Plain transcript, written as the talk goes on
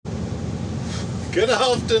Good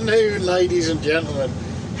afternoon, ladies and gentlemen.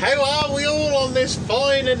 How are we all on this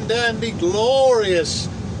fine and dandy, glorious,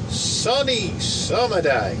 sunny summer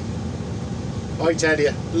day? I tell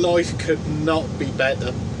you, life could not be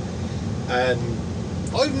better. And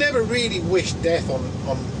I've never really wished death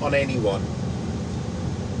on anyone.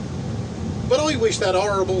 But I wish that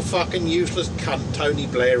horrible fucking useless cunt Tony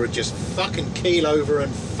Blair would just fucking keel over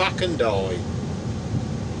and fucking die.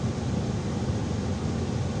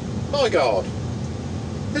 My God.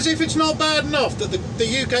 As if it's not bad enough that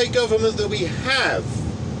the UK government that we have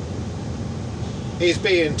is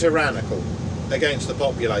being tyrannical against the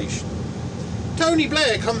population. Tony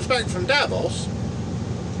Blair comes back from Davos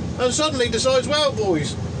and suddenly decides, well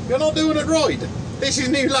boys, you're not doing it right. This is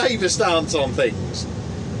New Labour stance on things.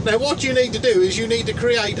 Now what you need to do is you need to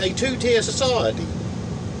create a two-tier society.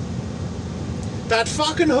 That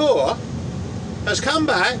fucking whore has come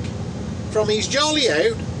back from his jolly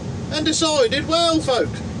out and decided, well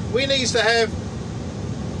folks, we need to have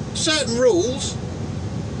certain rules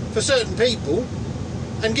for certain people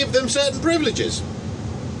and give them certain privileges.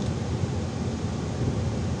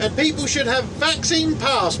 And people should have vaccine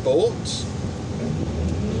passports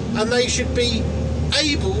and they should be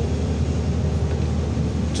able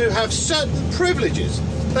to have certain privileges.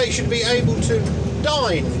 They should be able to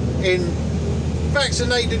dine in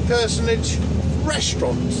vaccinated personage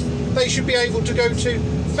restaurants. They should be able to go to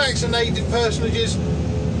vaccinated personages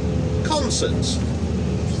concerts.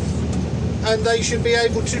 And they should be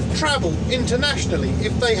able to travel internationally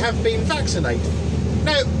if they have been vaccinated.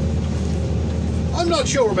 Now, I'm not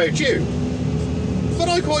sure about you, but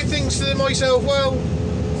I quite think to myself, well,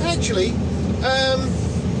 actually,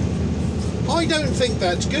 I don't think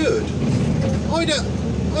that's good. I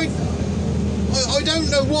don't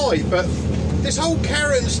know why, but this whole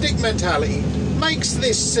carrot and stick mentality makes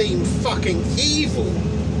this seem fucking evil.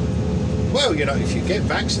 Well, you know, if you get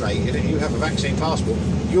vaccinated and you have a vaccine passport,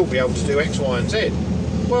 you'll be able to do X, Y, and Z.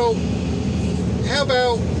 Well, how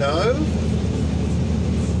about no?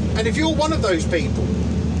 And if you're one of those people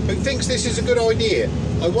who thinks this is a good idea,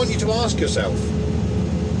 I want you to ask yourself,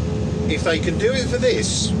 if they can do it for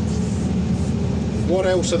this, what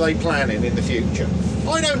else are they planning in the future?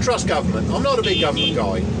 I don't trust government. I'm not a big government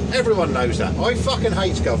guy. Everyone knows that. I fucking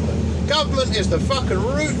hate government. Government is the fucking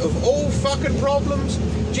root of all fucking problems.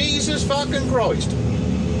 Jesus fucking Christ.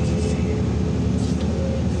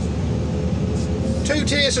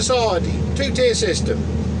 Two-tier society, two-tier system.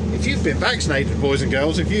 If you've been vaccinated, boys and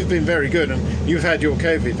girls, if you've been very good and you've had your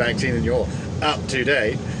COVID vaccine and you're up to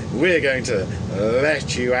date, we're going to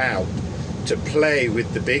let you out to play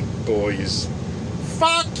with the big boys.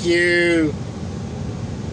 Fuck you!